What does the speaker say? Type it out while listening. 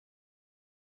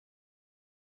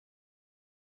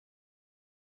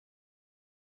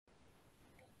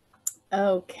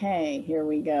Okay, here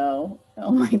we go.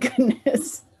 Oh my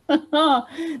goodness.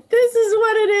 This is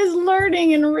what it is,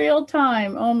 learning in real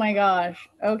time. Oh my gosh.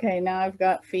 Okay, now I've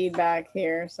got feedback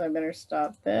here, so I better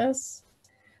stop this.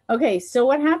 Okay, so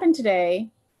what happened today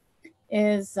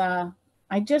is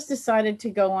I just decided to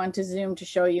go on to Zoom to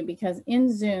show you, because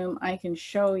in Zoom I can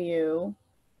show you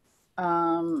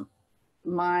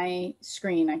my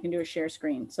screen. I can do a share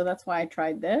screen. So that's why I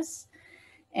tried this.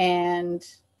 And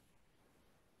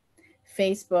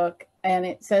Facebook, and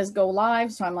it says go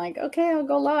live. So I'm like, okay, I'll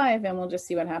go live and we'll just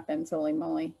see what happens. Holy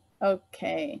moly.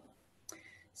 Okay.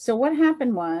 So what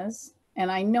happened was,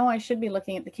 and I know I should be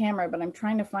looking at the camera, but I'm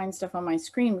trying to find stuff on my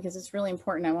screen because it's really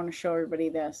important. I want to show everybody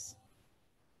this.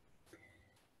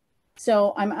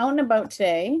 So I'm out and about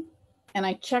today and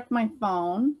I check my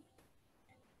phone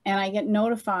and I get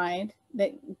notified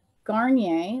that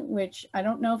Garnier, which I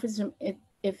don't know if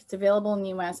it's available in the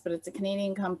US, but it's a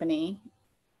Canadian company,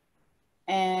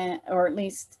 or at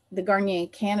least the Garnier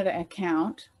Canada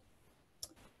account,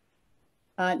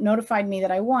 notified me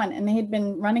that I won. And they had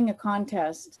been running a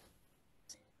contest.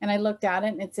 And I looked at it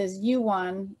and it says, you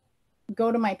won,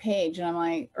 go to my page. And I'm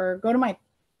like, or go to my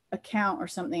account or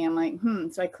something. I'm like,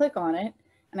 So I click on it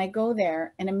and I go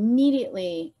there, and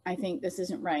immediately I think this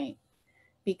isn't right,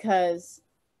 because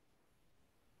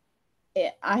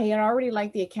I had already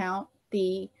liked the account,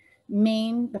 the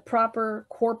proper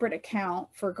corporate account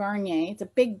for Garnier. It's a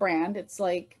big brand. It's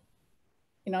like,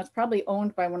 it's probably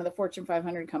owned by one of the Fortune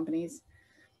 500 companies.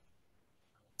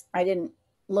 I didn't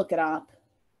look it up,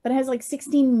 but it has like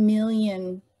 16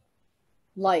 million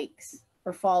likes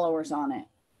or followers on it.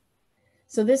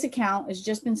 So this account has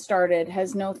just been started,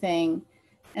 has no thing.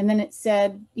 And then it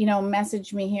said,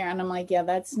 message me here. And I'm like, yeah,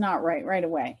 that's not right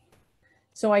away.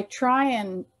 So I try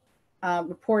and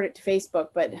report it to Facebook,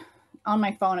 but on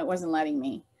my phone, it wasn't letting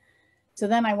me. So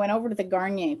then I went over to the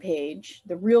Garnier page,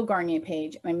 the real Garnier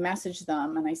page, and I messaged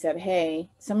them and I said, hey,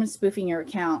 someone's spoofing your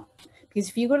account. Because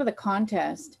if you go to the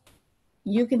contest,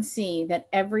 you can see that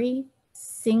every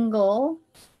single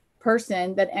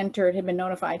person that entered had been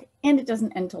notified, and it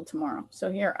doesn't end till tomorrow.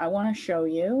 So here, I want to show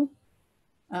you.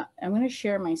 I'm going to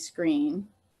share my screen.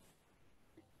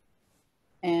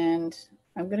 And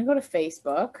I'm going to go to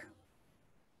Facebook.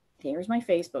 Here's my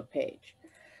Facebook page.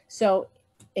 So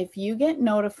if you get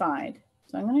notified,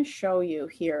 so I'm going to show you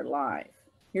here live.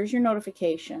 Here's your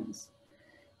notifications.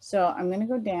 So I'm going to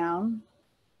go down.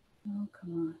 Oh,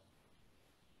 come on.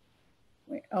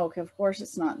 Wait, oh, okay, of course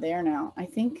it's not there now. I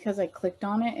think because I clicked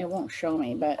on it, it won't show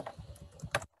me, but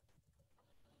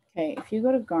okay, if you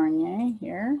go to Garnier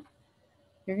here,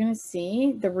 you're going to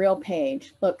see the real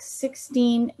page. Look,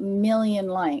 16 million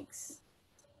likes,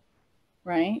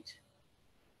 right?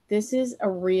 This is a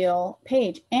real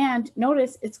page. And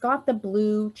notice it's got the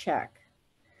blue check.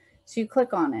 So you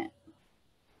click on it.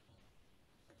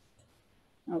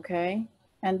 Okay.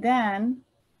 And then,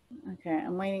 okay,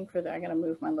 I'm waiting for I got to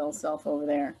move my little self over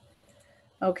there.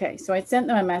 Okay. So I sent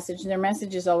them a message. Their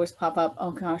messages always pop up.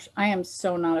 Oh gosh, I am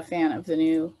so not a fan of the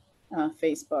new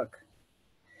Facebook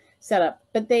setup,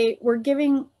 but they were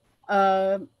giving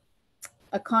a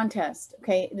contest.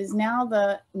 Okay. It is now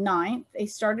the 9th. They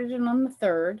started it on the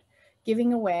 3rd,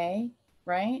 giving away,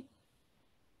 right?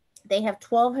 They have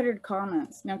 1,200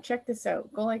 comments. Now check this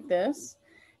out. Go like this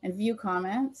and view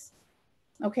comments.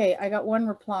 Okay. I got one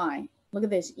reply. Look at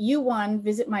this. You won.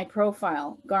 Visit my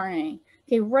profile, Garnier.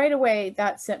 Okay. Right away,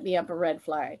 that sent me up a red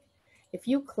flag. If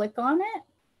you click on it,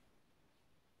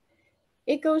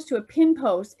 it goes to a pin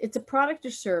post. It's a product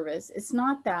or service. It's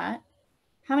not that.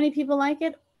 How many people like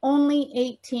it? Only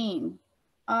 18.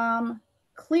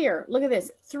 Clear. Look at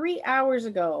this. 3 hours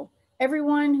ago.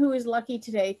 Everyone who is lucky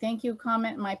today, thank you,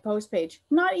 comment on my post page.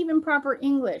 Not even proper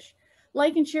English.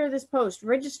 Like and share this post.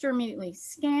 Register immediately.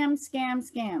 Scam, scam,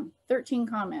 scam. 13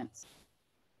 comments.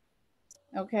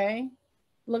 Okay.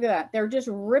 Look at that. They're just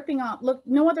ripping off. Look,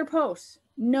 no other posts.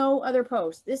 No other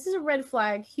posts. This is a red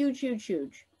flag. Huge, huge,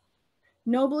 huge.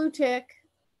 No blue tick.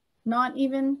 Not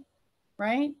even,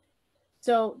 right?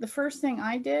 So the first thing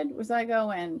I did was I go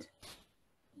and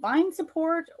find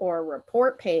support or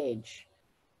report page.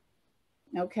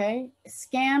 Okay.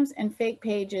 Scams and fake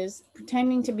pages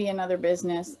pretending to be another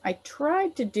business. I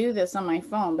tried to do this on my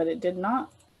phone, but it did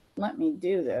not let me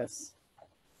do this.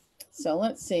 So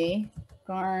let's see.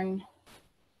 Garn.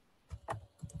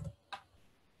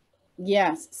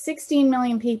 Yes. 16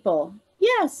 million people.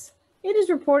 Yes. It is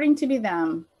reporting to be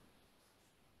them.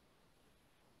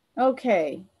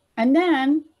 Okay. And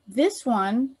then this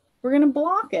one, we're going to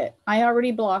block it. I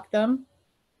already blocked them.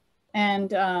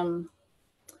 And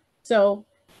so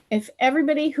if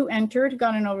everybody who entered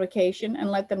got a notification and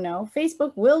let them know,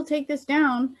 Facebook will take this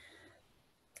down.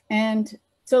 And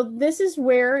so this is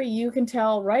where you can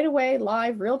tell right away,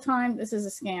 live, real time, this is a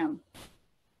scam.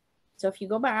 So if you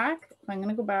go back, I'm going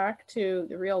to go back to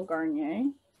the real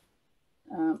Garnier.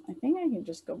 I think I can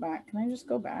just go back. Can I just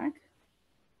go back?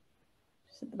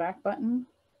 Just hit the back button.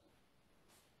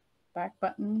 Back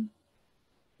button.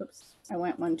 Oops, I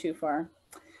went one too far.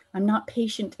 I'm not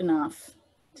patient enough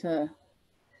to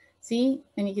see.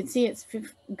 And you can see it's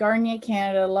Garnier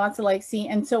Canada, lots of likes. See,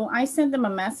 and so I sent them a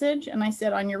message and I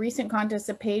said, on your recent contest,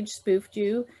 a page spoofed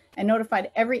you and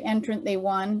notified every entrant they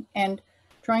won and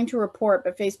trying to report,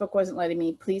 but Facebook wasn't letting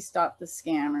me. Please stop the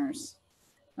scammers.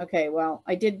 Okay, well,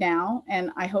 I did now, and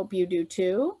I hope you do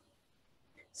too.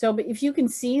 So, but if you can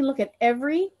see, look at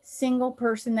every single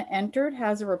person that entered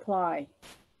has a reply.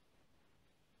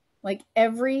 Like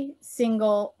every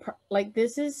single, like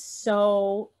this is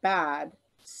so bad,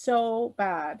 so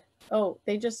bad. Oh,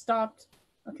 they just stopped.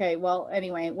 Okay, well,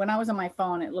 anyway, when I was on my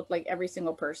phone, it looked like every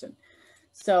single person.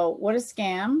 So what a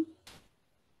scam.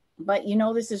 But you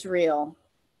know this is real.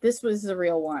 This was the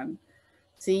real one.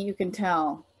 See, you can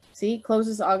tell. See,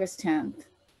 closes August 10th.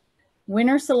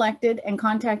 Winner selected and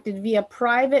contacted via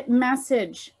private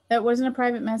message. That wasn't a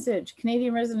private message.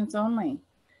 Canadian residents only.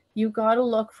 You got to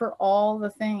look for all the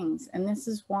things. And this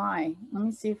is why. Let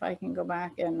me see if I can go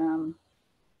back and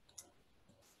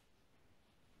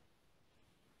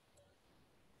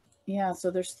yeah,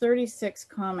 so there's 36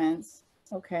 comments.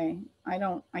 Okay,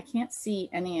 I can't see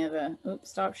any of the, oops,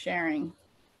 stop sharing.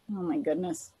 Oh my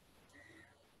goodness.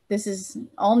 This is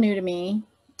all new to me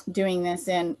doing this,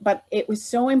 but it was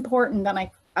so important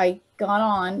that I got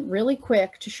on really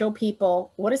quick to show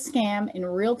people what a scam in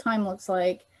real time looks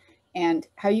like and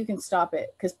how you can stop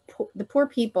it. Because the poor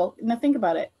people, now think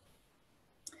about it.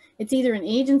 It's either an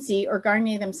agency or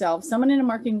Garnier themselves, someone in a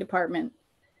marketing department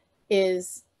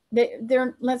is,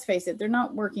 they're let's face it, they're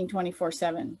not working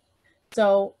 24/7.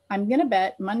 So I'm going to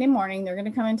bet Monday morning they're going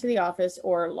to come into the office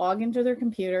or log into their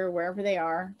computer, wherever they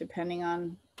are, depending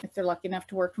on if they're lucky enough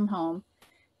to work from home,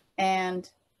 and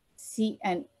see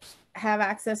and have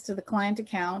access to the client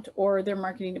account or their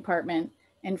marketing department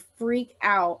and freak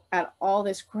out at all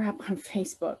this crap on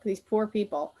Facebook, these poor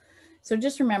people. So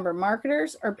just remember,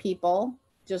 marketers are people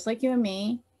just like you and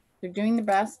me. They're doing the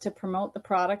best to promote the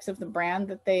products of the brand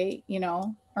that they, you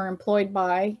know, are employed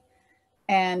by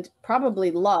and probably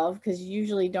love, because you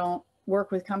usually don't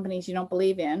work with companies you don't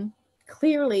believe in.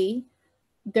 Clearly,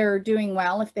 they're doing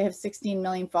well if they have 16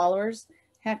 million followers.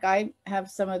 Heck, I have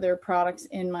some of their products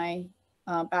in my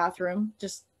bathroom.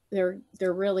 Just they're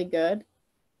really good.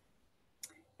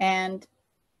 And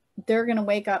they're going to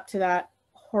wake up to that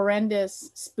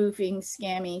horrendous spoofing,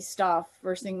 scammy stuff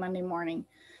first thing Monday morning.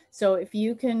 So if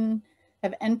you can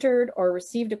have entered or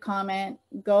received a comment,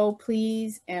 go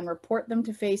please and report them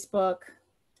to Facebook.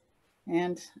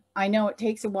 And I know it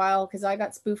takes a while because I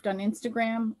got spoofed on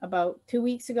Instagram about 2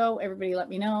 weeks ago. Everybody let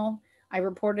me know. I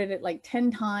reported it like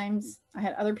 10 times. I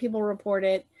had other people report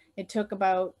it. It took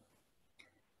about,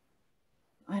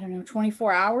 I don't know,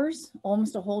 24 hours,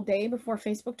 almost a whole day before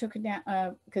Facebook took it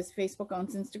down, because Facebook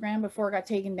owns Instagram, before it got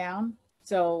taken down.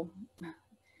 So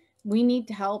we need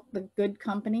to help the good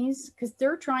companies because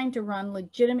they're trying to run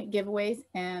legitimate giveaways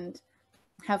and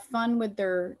have fun with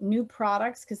their new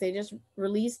products, because they just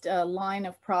released a line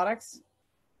of products,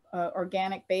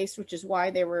 organic based, which is why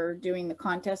they were doing the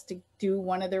contest to do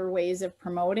one of their ways of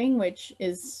promoting, which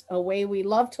is a way we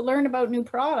love to learn about new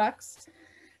products.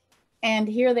 And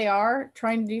here they are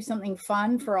trying to do something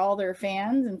fun for all their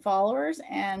fans and followers,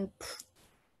 and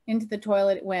into the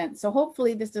toilet it went. So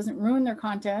hopefully this doesn't ruin their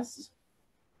contest.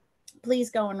 Please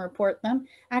go and report them.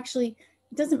 Actually,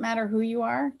 it doesn't matter who you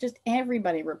are, just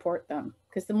everybody report them,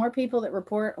 because the more people that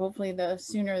report, hopefully the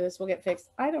sooner this will get fixed.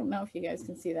 I don't know if you guys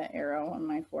can see that arrow on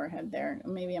my forehead there.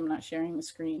 Maybe I'm not sharing the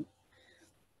screen.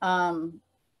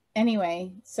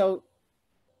 Anyway, so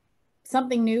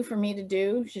something new for me to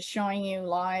do, just showing you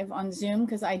live on Zoom,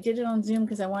 because I did it on Zoom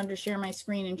because I wanted to share my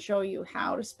screen and show you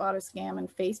how to spot a scam on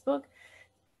Facebook.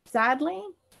 Sadly,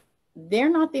 they're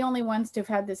not the only ones to have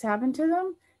had this happen to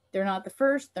them. They're not the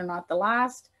first, they're not the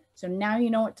last. So now you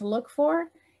know what to look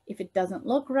for. If it doesn't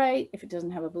look right, if it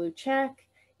doesn't have a blue check,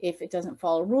 if it doesn't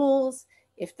follow rules,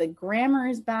 if the grammar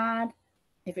is bad,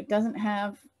 if it doesn't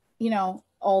have, you know,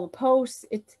 all the posts,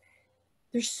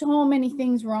 there's so many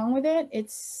things wrong with it.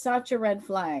 It's such a red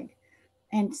flag.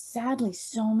 And sadly,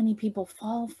 so many people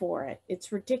fall for it.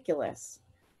 It's ridiculous.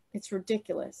 It's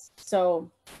ridiculous. So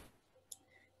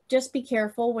just be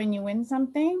careful when you win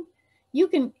something. You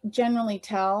can generally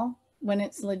tell when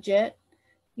it's legit.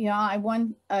 You know, I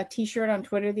won a t-shirt on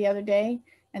Twitter the other day,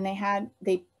 and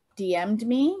they DM'd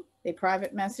me, they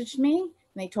private messaged me, and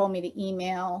they told me to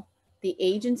email The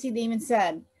agency, they even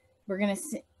said,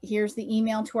 here's the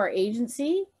email to our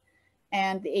agency,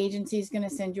 and the agency is going to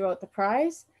send you out the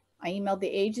prize. I emailed the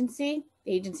agency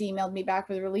emailed me back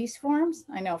with release forms.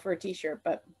 I know, for a t-shirt,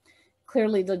 but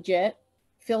clearly legit.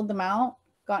 Filled them out,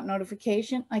 got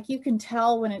notification. Like, you can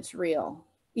tell when it's real,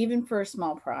 even for a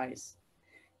small prize.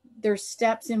 There's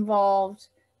steps involved.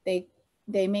 They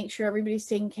make sure everybody's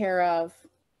taken care of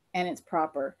and it's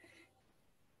proper.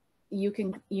 You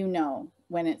know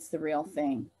when it's the real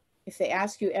thing. If they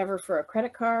ask you ever for a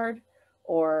credit card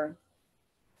or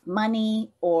money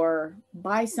or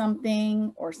buy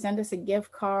something or send us a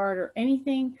gift card or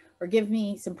anything, or give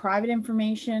me some private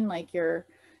information like your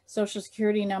social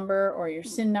security number or your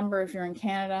SIN number if you're in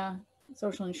Canada,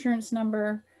 social insurance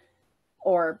number,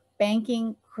 or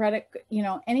banking, credit,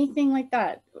 anything like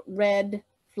that, red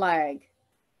flag.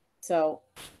 So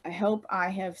I hope I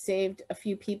have saved a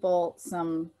few people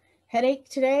some headache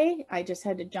today. I just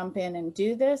had to jump in and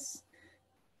do this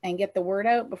and get the word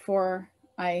out before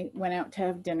I went out to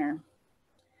have dinner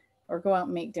or go out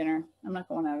and make dinner. I'm not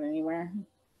going out anywhere.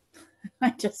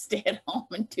 I just stay at home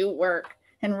and do work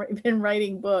and been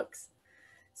writing books.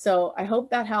 So I hope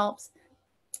that helps.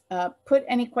 Put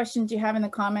any questions you have in the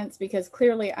comments, because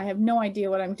clearly I have no idea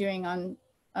what I'm doing on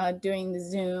doing the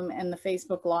Zoom and the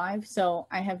Facebook Live. So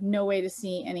I have no way to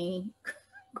see any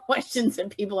questions that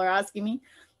people are asking me.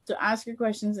 So ask your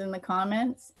questions in the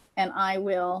comments and I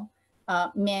will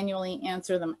manually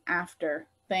answer them after.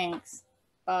 Thanks.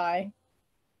 Bye.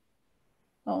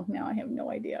 Oh, now I have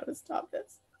no idea how to stop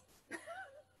this.